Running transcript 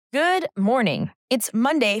Good morning. It's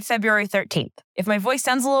Monday, February 13th. If my voice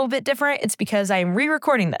sounds a little bit different, it's because I am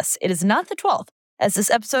re-recording this. It is not the 12th, as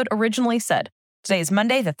this episode originally said. Today is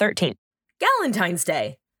Monday the 13th. Galentine's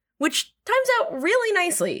Day, which times out really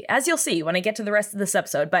nicely, as you'll see when I get to the rest of this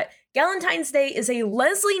episode. But Galentine's Day is a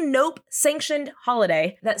Leslie Knope sanctioned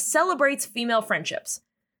holiday that celebrates female friendships.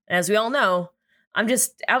 And as we all know, I'm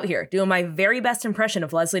just out here doing my very best impression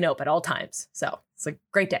of Leslie Knope at all times. So it's a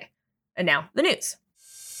great day. And now, the news.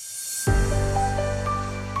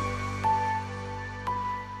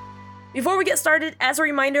 Before we get started, as a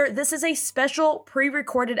reminder, this is a special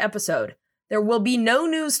pre-recorded episode. There will be no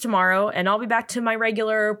news tomorrow, and I'll be back to my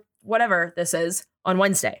regular whatever this is on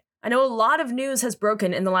Wednesday. I know a lot of news has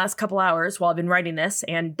broken in the last couple hours while I've been writing this,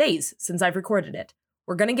 and days since I've recorded it.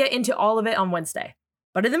 We're going to get into all of it on Wednesday.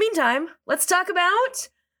 But in the meantime, let's talk about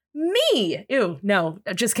me. Ew, no,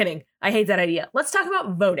 just kidding. I hate that idea. Let's talk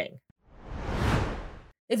about voting.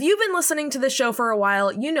 If you've been listening to this show for a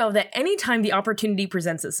while, you know that anytime the opportunity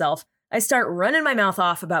presents itself, I start running my mouth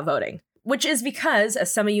off about voting, which is because,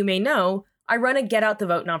 as some of you may know, I run a Get Out the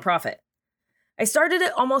Vote nonprofit. I started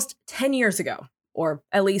it almost 10 years ago, or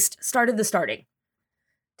at least started the starting.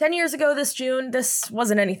 10 years ago this June, this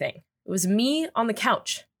wasn't anything. It was me on the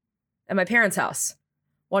couch at my parents' house,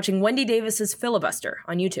 watching Wendy Davis's Filibuster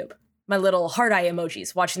on YouTube. My little heart eye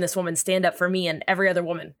emojis, watching this woman stand up for me and every other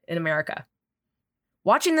woman in America.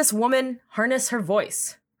 Watching this woman harness her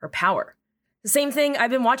voice, her power. The same thing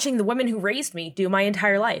I've been watching the women who raised me do my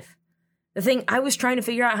entire life. The thing I was trying to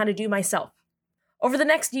figure out how to do myself. Over the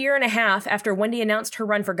next year and a half after Wendy announced her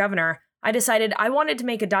run for governor, I decided I wanted to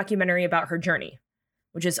make a documentary about her journey,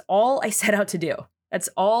 which is all I set out to do. That's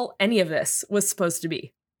all any of this was supposed to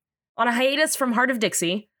be. On a hiatus from Heart of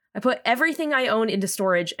Dixie, I put everything I owned into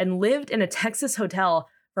storage and lived in a Texas hotel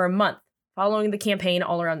for a month following the campaign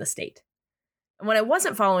all around the state. And when I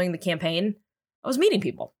wasn't following the campaign, I was meeting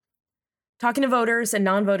people, talking to voters and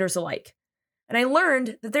non-voters alike. And I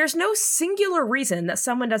learned that there's no singular reason that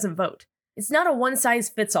someone doesn't vote. It's not a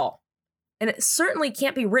one-size-fits-all. And it certainly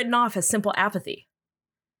can't be written off as simple apathy.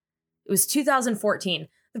 It was 2014.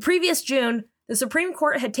 The previous June, the Supreme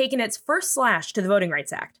Court had taken its first slash to the Voting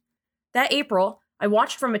Rights Act. That April, I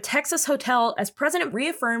watched from a Texas hotel as President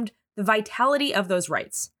reaffirmed the vitality of those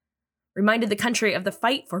rights, reminded the country of the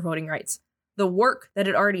fight for voting rights, the work that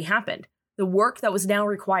had already happened, the work that was now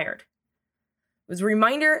required. It was a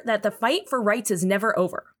reminder that the fight for rights is never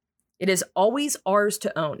over. It is always ours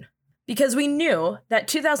to own. Because we knew that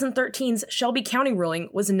 2013's Shelby County ruling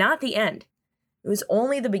was not the end. It was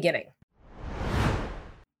only the beginning.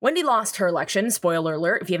 Wendy lost her election, spoiler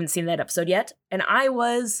alert if you haven't seen that episode yet, and I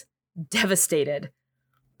was devastated,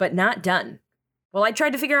 but not done. While I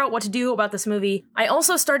tried to figure out what to do about this movie, I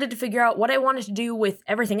also started to figure out what I wanted to do with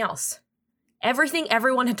everything else. Everything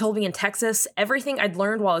everyone had told me in Texas, everything I'd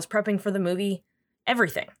learned while I was prepping for the movie,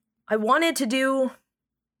 everything. I wanted to do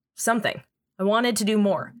something. I wanted to do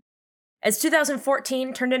more. As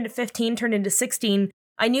 2014 turned into 15, turned into 16,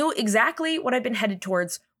 I knew exactly what I'd been headed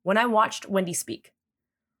towards when I watched Wendy speak.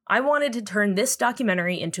 I wanted to turn this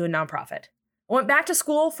documentary into a nonprofit. I went back to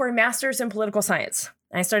school for a master's in political science,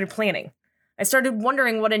 and I started planning. I started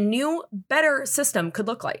wondering what a new, better system could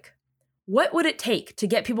look like. What would it take to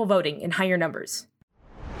get people voting in higher numbers?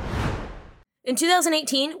 In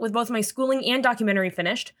 2018, with both my schooling and documentary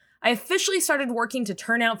finished, I officially started working to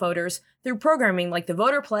turn out voters through programming like the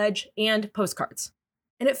Voter Pledge and postcards.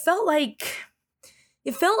 And it felt like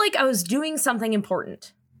I was doing something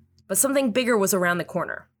important, but something bigger was around the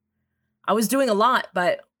corner. I was doing a lot,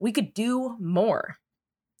 but we could do more.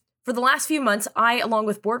 For the last few months, I, along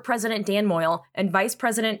with Board President Dan Moyle and Vice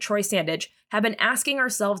President Troy Sandage, have been asking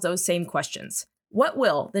ourselves those same questions. What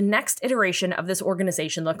will the next iteration of this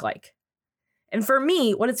organization look like? And for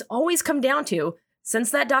me, what it's always come down to,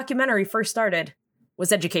 since that documentary first started,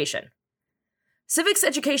 was education. Civics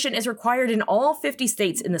education is required in all 50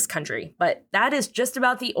 states in this country, but that is just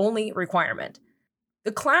about the only requirement.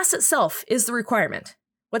 The class itself is the requirement.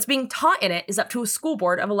 What's being taught in it is up to a school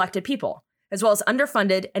board of elected people, as well as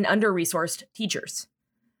underfunded and under-resourced teachers.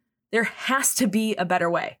 There has to be a better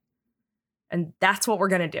way. And that's what we're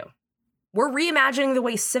going to do. We're reimagining the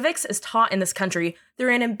way civics is taught in this country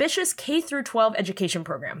through an ambitious K-12 education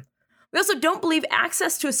program. We also don't believe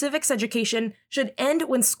access to a civics education should end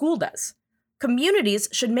when school does. Communities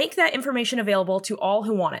should make that information available to all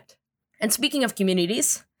who want it. And speaking of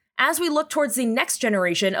communities, as we look towards the next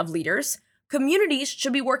generation of leaders, communities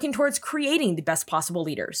should be working towards creating the best possible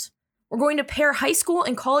leaders. We're going to pair high school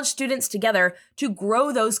and college students together to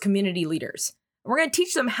grow those community leaders. And we're going to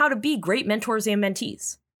teach them how to be great mentors and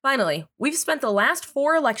mentees. Finally, we've spent the last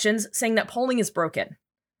 4 elections saying that polling is broken.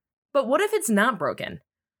 But what if it's not broken?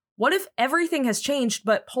 What if everything has changed,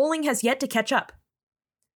 but polling has yet to catch up?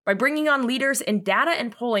 By bringing on leaders in data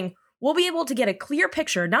and polling, we'll be able to get a clear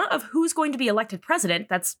picture not of who's going to be elected president,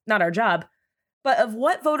 that's not our job, but of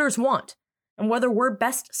what voters want and whether we're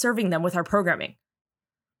best serving them with our programming.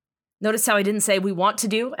 Notice how I didn't say we want to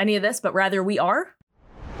do any of this, but rather we are?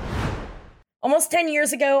 Almost 10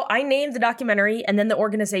 years ago, I named the documentary and then the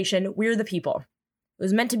organization We're the People. It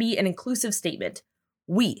was meant to be an inclusive statement.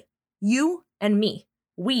 We, you and me,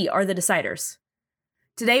 we are the deciders.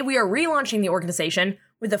 Today, we are relaunching the organization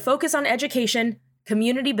with a focus on education,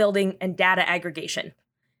 community building, and data aggregation.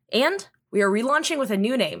 And we are relaunching with a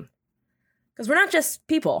new name. Because we're not just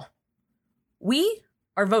people. We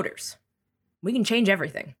are voters. We can change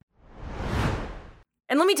everything.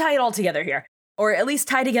 And let me tie it all together here. Or at least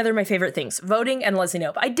tie together my favorite things, voting and Leslie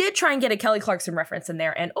Knope. I did try and get a Kelly Clarkson reference in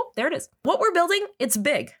there, and oh, there it is. What we're building, it's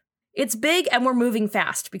big. It's big and we're moving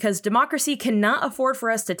fast because democracy cannot afford for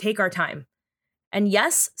us to take our time. And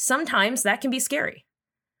yes, sometimes that can be scary.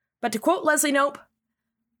 But to quote Leslie Knope,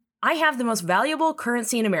 I have the most valuable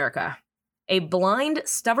currency in America, a blind,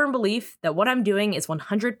 stubborn belief that what I'm doing is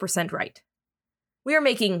 100% right. We are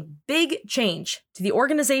making big change to the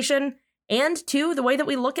organization and to the way that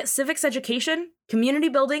we look at civics education, community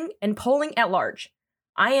building, and polling at large.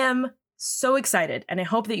 I am so excited, and I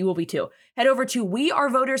hope that you will be too. Head over to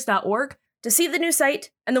wearevoters.org to see the new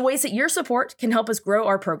site and the ways that your support can help us grow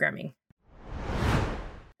our programming.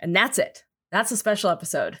 And that's it. That's a special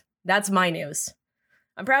episode. That's my news.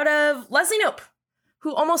 I'm proud of Leslie Knope,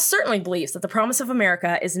 who almost certainly believes that the promise of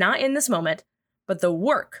America is not in this moment, but the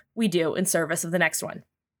work we do in service of the next one.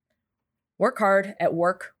 Work hard at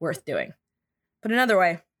work worth doing. Put another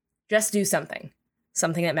way, just do something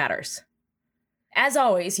that matters. As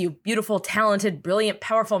always, you beautiful, talented, brilliant,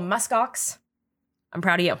 powerful muskox, I'm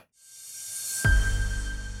proud of you.